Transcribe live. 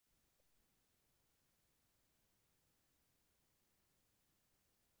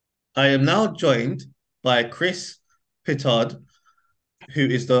I am now joined by Chris Pittard, who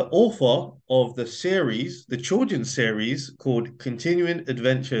is the author of the series, the children's series called Continuing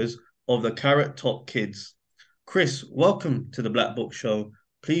Adventures of the Carrot Top Kids. Chris, welcome to the Black Book Show.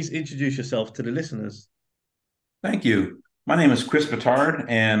 Please introduce yourself to the listeners. Thank you. My name is Chris Pittard,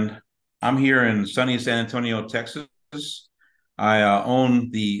 and I'm here in sunny San Antonio, Texas. I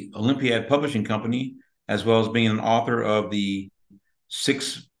own the Olympiad Publishing Company, as well as being an author of the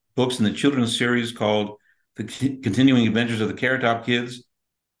six books in the children's series called The Continuing Adventures of the Carrot Top Kids,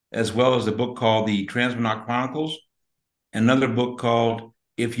 as well as a book called The Transmonaut Chronicles, and another book called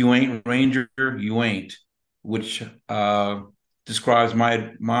If You Ain't Ranger, You Ain't, which describes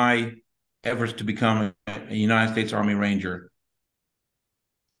my efforts to become a United States Army Ranger.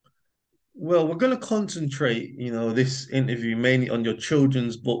 Well, we're going to concentrate, this interview mainly on your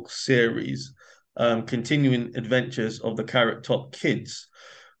children's book series, Continuing Adventures of the Carrot Top Kids.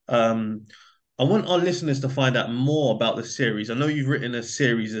 Um, I want our listeners to find out more about the series. I know you've written a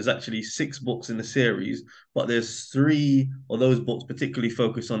series. There's actually six books in the series, but there's three of those books particularly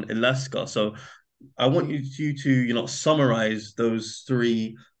focused on Alaska. So I want you to, summarize those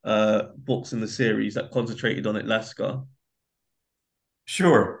three books in the series that concentrated on Alaska.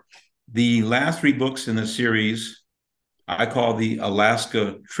 Sure. The last three books in the series I call the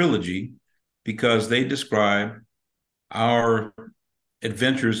Alaska Trilogy because they describe our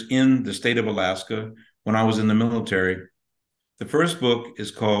adventures in the state of Alaska when I was in the military. The first book is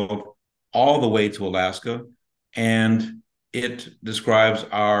called All the Way to Alaska, and it describes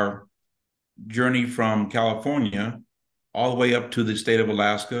our journey from California all the way up to the state of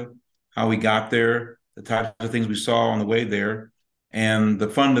Alaska, how we got there, the types of things we saw on the way there, and the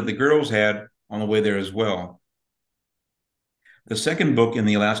fun that the girls had on the way there as well. The second book in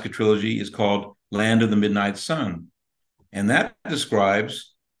the Alaska trilogy is called Land of the Midnight Sun, and that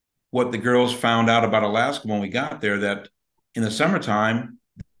describes what the girls found out about Alaska when we got there, that in the summertime,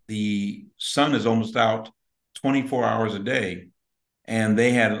 the sun is almost out 24 hours a day. And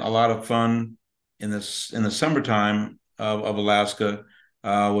they had a lot of fun in the summertime of Alaska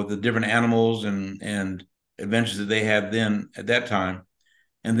with the different animals and adventures that they had then at that time.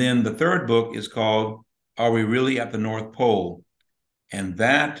 And then the third book is called Are We Really at the North Pole? And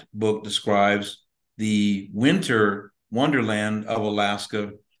that book describes the winter wonderland of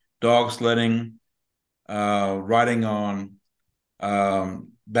Alaska, dog sledding, riding on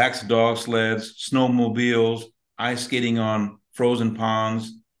backs of dog sleds, snowmobiles, ice skating on frozen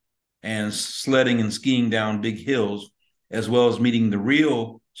ponds, and sledding and skiing down big hills, as well as meeting the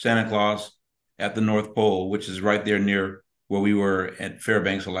real Santa Claus at the North Pole, which is right there near where we were at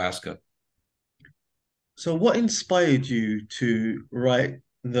Fairbanks, Alaska. So, what inspired you to write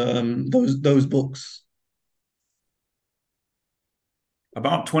those books?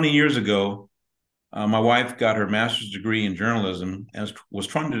 About 20 years ago, my wife got her master's degree in journalism and was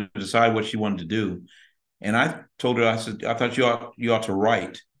trying to decide what she wanted to do. And I told her, I said, I thought you ought to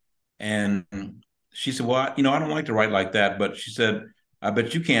write. And she said, well, I don't like to write like that. But she said, I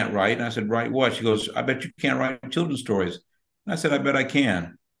bet you can't write. And I said, write what? She goes, I bet you can't write children's stories. And I said, I bet I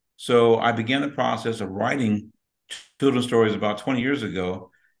can. So I began the process of writing children's stories about 20 years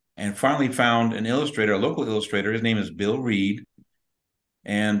ago and finally found an illustrator, a local illustrator. His name is Bill Reed.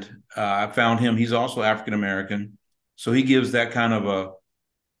 And I found him. He's also African American. So he gives that kind of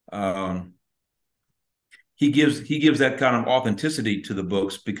he gives that kind of authenticity to the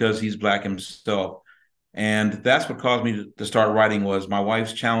books because he's Black himself. And that's what caused me to start writing. Was my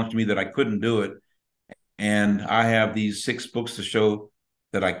wife's challenge to me that I couldn't do it, and I have these six books to show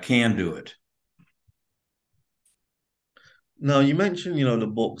that I can do it. Now, you mentioned, the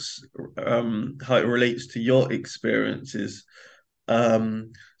books, how it relates to your experiences.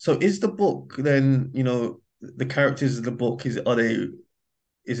 So is the book then, the characters of the book, is a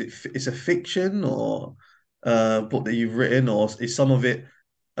fiction or book that you've written, or is some of it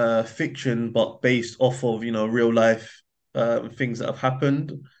fiction but based off of, real life things that have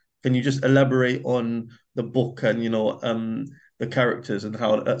happened? Can you just elaborate on the book and, the characters and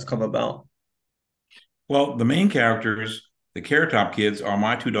how that's come about? Well, the main characters, the Carrot Top kids, are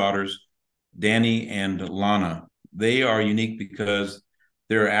my two daughters, Danny and Lana. They are unique because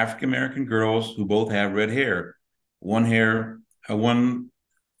they're African American girls who both have red hair. One whose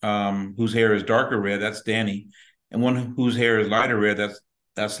hair is darker red, that's Danny, and one whose hair is lighter red,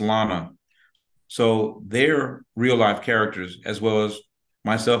 that's Lana. So they're real life characters, as well as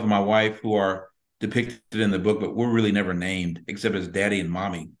myself and my wife, who are depicted in the book, but we're really never named except as Daddy and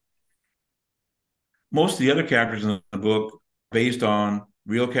Mommy. Most of the other characters in the book based on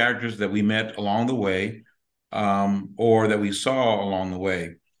real characters that we met along the way, or that we saw along the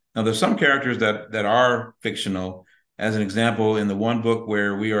way. Now, there's some characters that are fictional. As an example, in the one book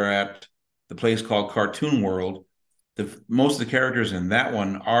where we are at the place called Cartoon World, most of the characters in that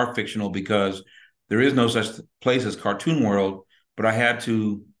one are fictional because there is no such place as Cartoon World. But I had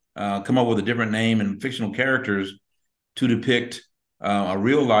to come up with a different name and fictional characters to depict a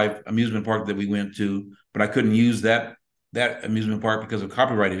real life amusement park that we went to, but I couldn't use that amusement park because of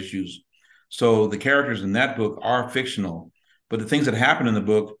copyright issues. So the characters in that book are fictional, but the things that happen in the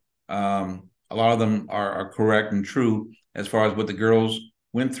book, a lot of them are correct and true as far as what the girls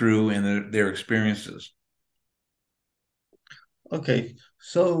went through and their experiences. Okay,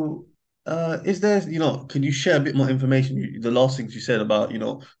 so is there, can you share a bit more information? The last things you said about,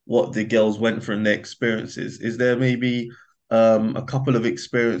 what the girls went through and their experiences. Is there maybe a couple of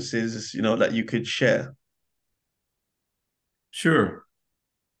experiences, that you could share? Sure.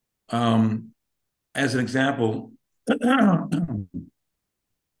 Um, as an example,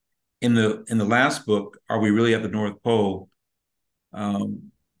 in the last book, Are We Really at the North Pole?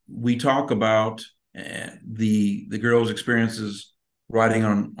 Um, we talk about the girls' experiences riding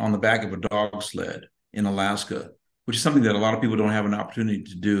on the back of a dog sled in Alaska, which is something that a lot of people don't have an opportunity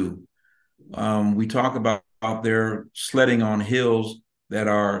to do. We talk about their sledding on hills that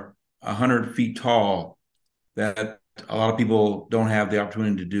are 100 feet tall that a lot of people don't have the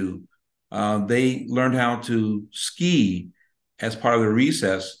opportunity to do. They learned how to ski as part of the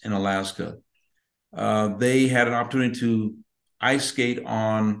recess in Alaska. They had an opportunity to ice skate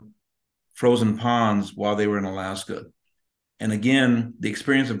on frozen ponds while they were in Alaska. And again, the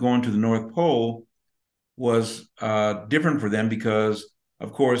experience of going to the North Pole was different for them because,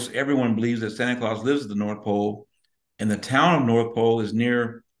 of course, everyone believes that Santa Claus lives at the North Pole, and the town of North Pole is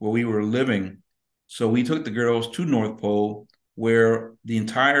near where we were living. So we took the girls to North Pole, where the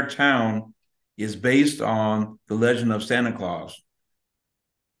entire town is based on the legend of Santa Claus.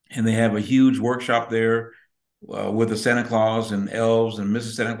 And they have a huge workshop there with the Santa Claus and elves and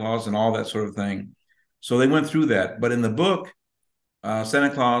Mrs. Santa Claus and all that sort of thing. So they went through that. But in the book, Santa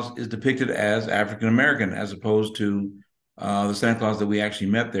Claus is depicted as African American as opposed to the Santa Claus that we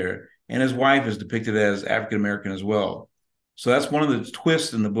actually met there. And his wife is depicted as African American as well. So that's one of the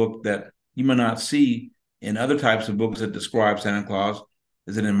twists in the book that you may not see in other types of books that describe Santa Claus,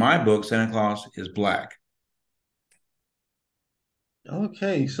 is that in my book, Santa Claus is black.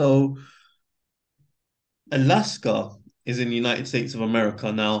 Okay, so Alaska is in the United States of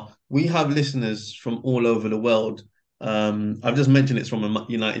America. Now, we have listeners from all over the world. I've just mentioned it's from the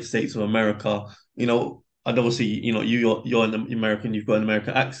United States of America. And obviously, you're an American, you've got an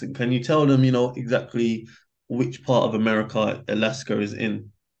American accent. Can you tell them, exactly which part of America Alaska is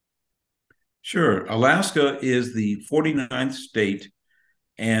in? Sure. Alaska is the 49th state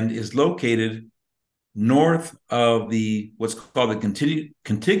and is located north of the what's called the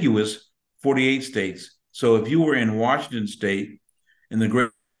contiguous 48 states. So if you were in Washington state in the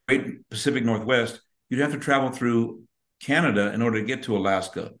great Pacific Northwest, you'd have to travel through Canada in order to get to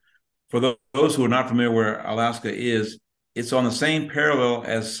Alaska. For those who are not familiar where Alaska is, it's on the same parallel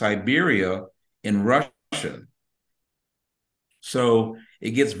as Siberia in Russia. So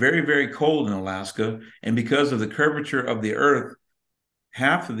it gets very, very cold in Alaska. And because of the curvature of the earth,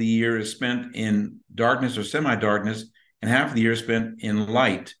 half of the year is spent in darkness or semi-darkness, and half of the year is spent in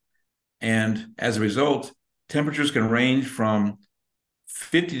light. And as a result, temperatures can range from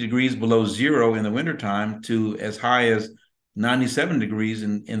 50 degrees below zero in the wintertime to as high as 97 degrees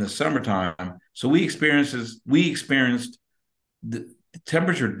in the summertime. So we experienced the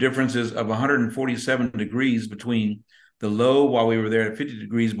temperature differences of 147 degrees between the low while we were there at 50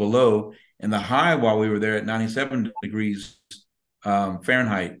 degrees below and the high while we were there at 97 degrees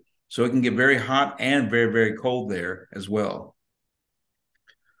Fahrenheit. So it can get very hot and very, very cold there as well.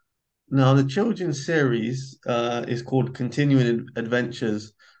 Now, the children's series is called Continuing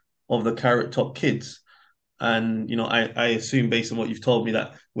Adventures of the Carrot Top Kids. And I assume based on what you've told me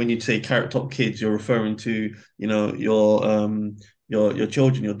that when you say Carrot Top Kids, you're referring to your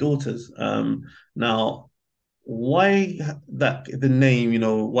children, your daughters. Now, why that the name?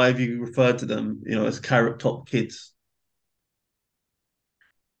 Why have you referred to them as Carrot Top Kids?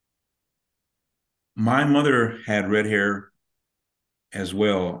 My mother had red hair as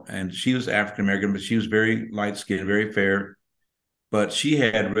well, and she was African American, but she was very light skinned, very fair. But she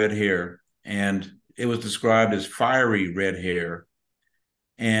had red hair, and it was described as fiery red hair.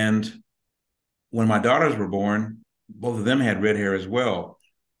 And when my daughters were born, both of them had red hair as well.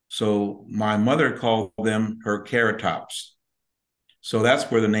 So my mother called them her carrot tops. So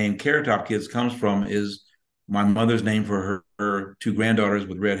that's where the name Carrot Top Kids comes from, is my mother's name for her two granddaughters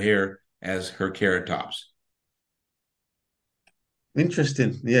with red hair as her carrot tops.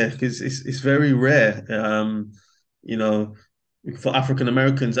 Interesting. Yeah, because it's very rare. You know, for African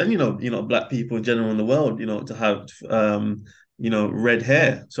Americans and black people in general in the world, to have red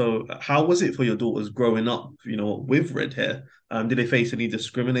hair. So how was it for your daughters growing up, with red hair? Did they face any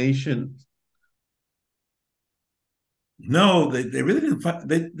discrimination? No, they really didn't.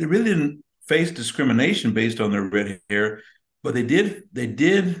 They really didn't face discrimination based on their red hair, but they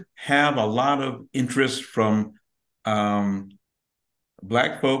did have a lot of interest from um,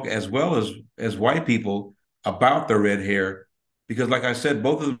 black folk as well as white people about their red hair, because, like I said,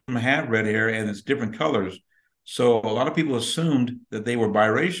 both of them have red hair and it's different colors. So a lot of people assumed that they were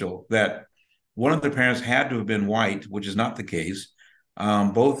biracial, that one of their parents had to have been white, which is not the case.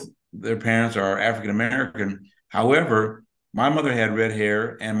 Both their parents are African American. However, my mother had red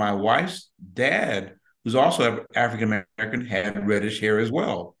hair, and my wife's dad, who's also African American, had reddish hair as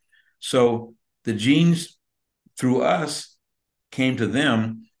well. So the genes through us came to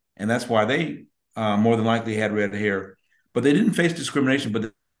them, and that's why they more than likely had red hair. But they didn't face discrimination,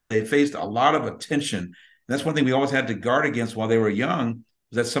 but they faced a lot of attention. And that's one thing we always had to guard against while they were young,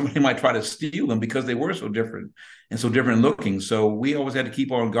 is that somebody might try to steal them because they were so different and so different looking. So we always had to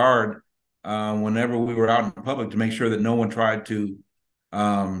keep on guard whenever we were out in public to make sure that no one tried to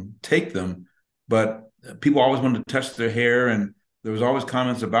take them. But people always wanted to touch their hair, and there was always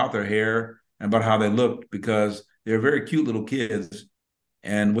comments about their hair and about how they looked, because they're very cute little kids,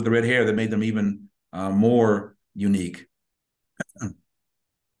 and with the red hair, that made them even more unique.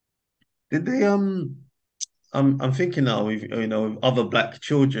 Did they I'm thinking now with with other black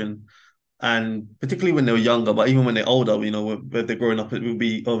children, and particularly when they were younger, but even when they're older, when they're growing up, it would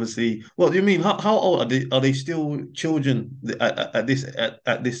be obviously. What do you mean? How old are they? Are they still children at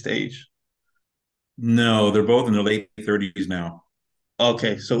this stage? No, they're both in their late 30s now.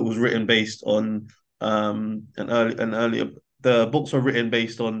 Okay, so it was written based on an earlier. The books were written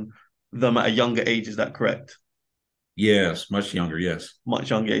based on them at a younger age. Is that correct? Yes, much younger. Yes. Much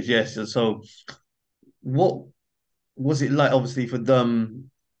younger age, yes. So what was it like, obviously, for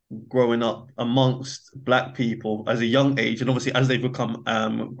them growing up amongst black people as a young age, and obviously as they become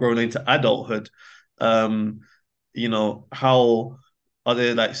grown into adulthood, um, how are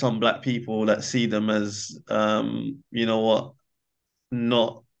there like some black people that see them as not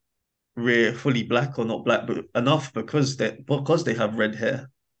really fully black or not black but enough because they have red hair.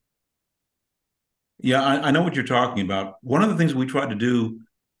 Yeah, I know what you're talking about. One of the things we tried to do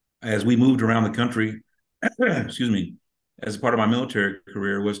as we moved around the country, excuse me, as part of my military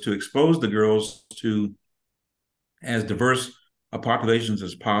career, was to expose the girls to as diverse populations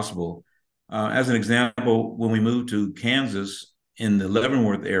as possible. As an example, when we moved to Kansas in the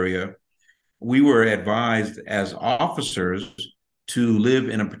Leavenworth area, we were advised as officers to live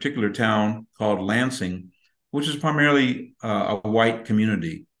in a particular town called Lansing, which is primarily a white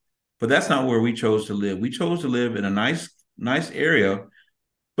community. But that's not where we chose to live. We chose to live in a nice area,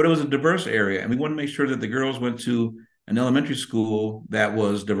 but it was a diverse area, and we wanted to make sure that the girls went to an elementary school that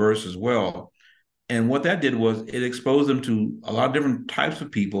was diverse as well. And what that did was it exposed them to a lot of different types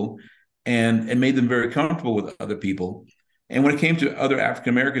of people, and it made them very comfortable with other people. And when it came to other African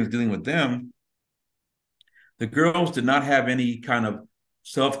Americans dealing with them, the girls did not have any kind of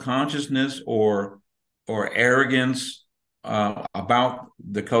self-consciousness or arrogance about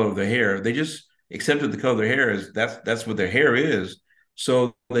the color of their hair. They just accepted the color of their hair as that's what their hair is.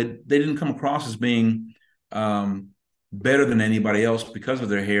 So they didn't come across as being um, better than anybody else because of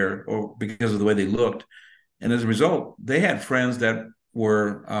their hair or because of the way they looked. And as a result, they had friends that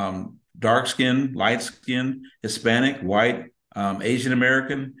were dark skinned, light skinned, Hispanic, white, Asian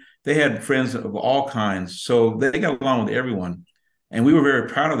American. They had friends of all kinds. So they got along with everyone. And we were very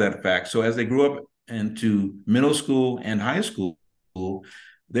proud of that fact. So as they grew up into middle school and high school,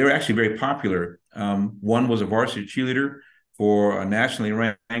 they were actually very popular. One was a varsity cheerleader for a nationally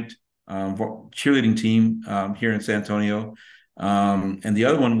ranked cheerleading team here in San Antonio. And the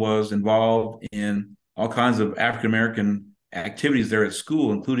other one was involved in all kinds of African American activities there at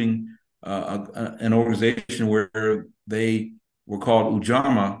school, including an organization where they were called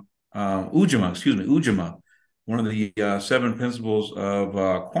Ujama, one of the seven principles of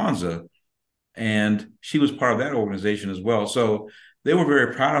Kwanzaa, and she was part of that organization as well. So they were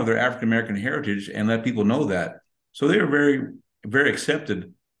very proud of their African American heritage and let people know that. So they were very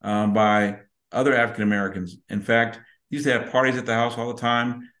accepted by other African Americans. In fact, used to have parties at the house all the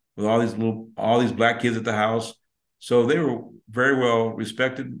time with all these black kids at the house. So they were very well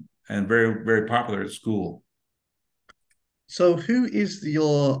respected and very popular at school. So who is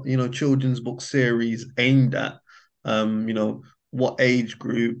your children's book series aimed at? What age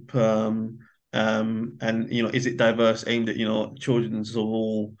group? And is it diverse, aimed at children's of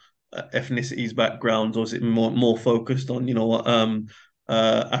all ethnicities, backgrounds, or is it more focused on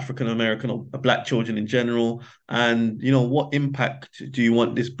African American or Black children in general? And what impact do you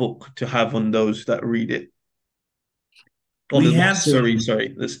want this book to have on those that read it? Or We what had series? some,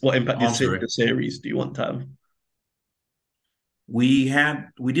 Sorry, what impact oh, I'm is sorry. the series do you want to have? We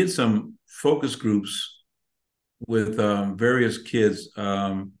did some focus groups with various kids,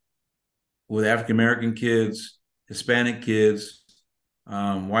 with African American kids, Hispanic kids,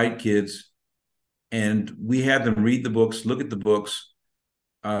 white kids, and we had them read the books, look at the books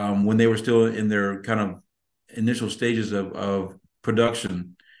when they were still in their kind of initial stages of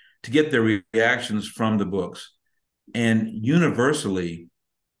production to get their reactions from the books. And universally,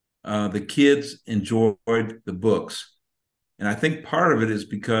 the kids enjoyed the books. And I think part of it is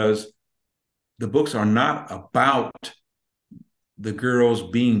because the books are not about the girls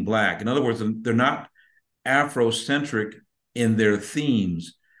being Black. In other words, they're not Afrocentric in their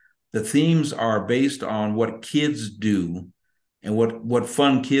themes. The themes are based on what kids do and what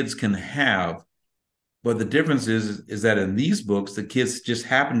fun kids can have. But the difference is that in these books, the kids just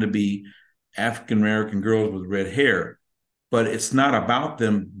happen to be African American girls with red hair. But it's not about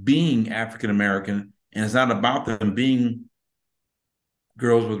them being African American, and it's not about them being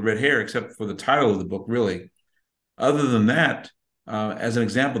girls with red hair, except for the title of the book, really. Other than that, as an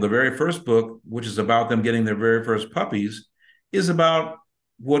example, the very first book, which is about them getting their very first puppies, is about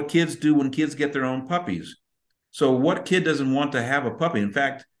what kids do when kids get their own puppies. So, what kid doesn't want to have a puppy? In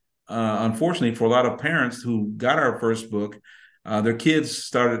fact, unfortunately, for a lot of parents who got our first book, their kids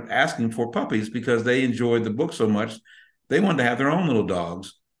started asking for puppies because they enjoyed the book so much. They wanted to have their own little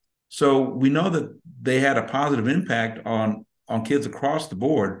dogs. So we know that they had a positive impact on kids across the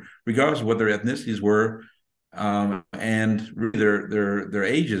board, regardless of what their ethnicities were, and really their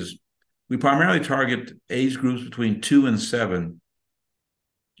ages. We primarily target age groups between 2 and 7,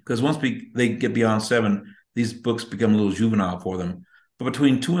 because they get beyond 7, these books become a little juvenile for them. But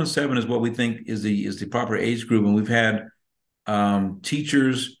between 2 and 7 is what we think is the proper age group, and we've had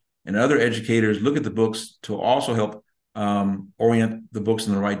teachers and other educators look at the books to also help orient the books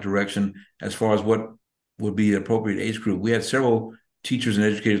in the right direction as far as what would be the appropriate age group. We had several teachers and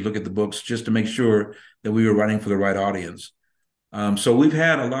educators look at the books just to make sure that we were writing for the right audience. So we've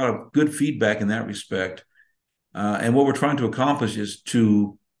had a lot of good feedback in that respect. And what we're trying to accomplish is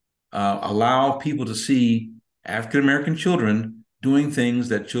to allow people to see African American children doing things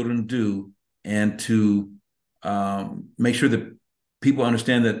that children do, and to make sure that people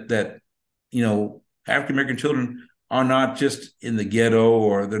understand that African American children are not just in the ghetto,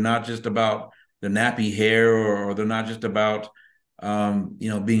 or they're not just about the nappy hair, or they're not just about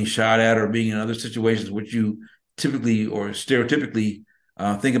being shot at or being in other situations which you typically or stereotypically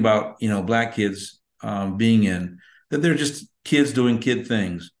think about Black kids being in. That they're just kids doing kid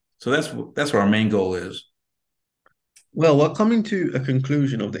things. So that's what our main goal is. Well, we're coming to a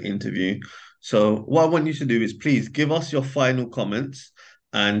conclusion of the interview. So, what I want you to do is please give us your final comments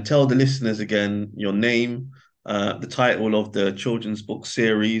and tell the listeners again your name, the title of the children's book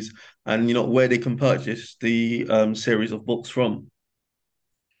series, and where they can purchase the series of books from.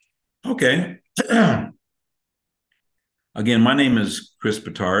 Okay. Again, my name is Chris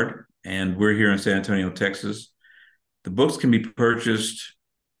Pittard, and we're here in San Antonio, Texas. The books can be purchased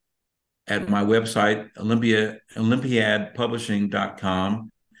at my website,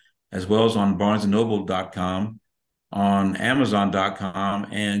 olympiadpublishing.com, as well as on barnesandnoble.com, on amazon.com,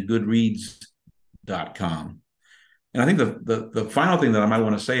 and goodreads.com. And I think the final thing that I might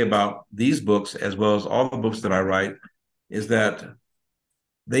want to say about these books, as well as all the books that I write, is that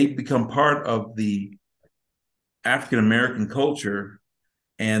they become part of the African American culture,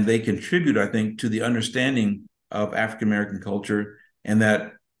 and they contribute, I think, to the understanding of African American culture, and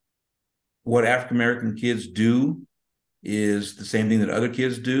that what African American kids do is the same thing that other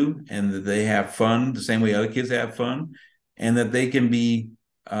kids do, and that they have fun the same way other kids have fun, and that they can be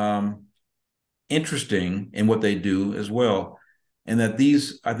interesting in what they do as well. And that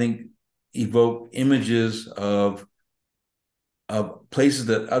these, I think, evoke images of places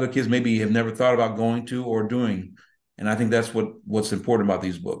that other kids maybe have never thought about going to or doing. And I think that's what's important about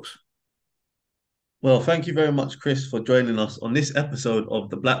these books. Well, thank you very much, Chris, for joining us on this episode of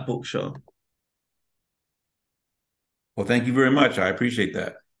the Black Book Show. Well, thank you very much. I appreciate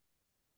that.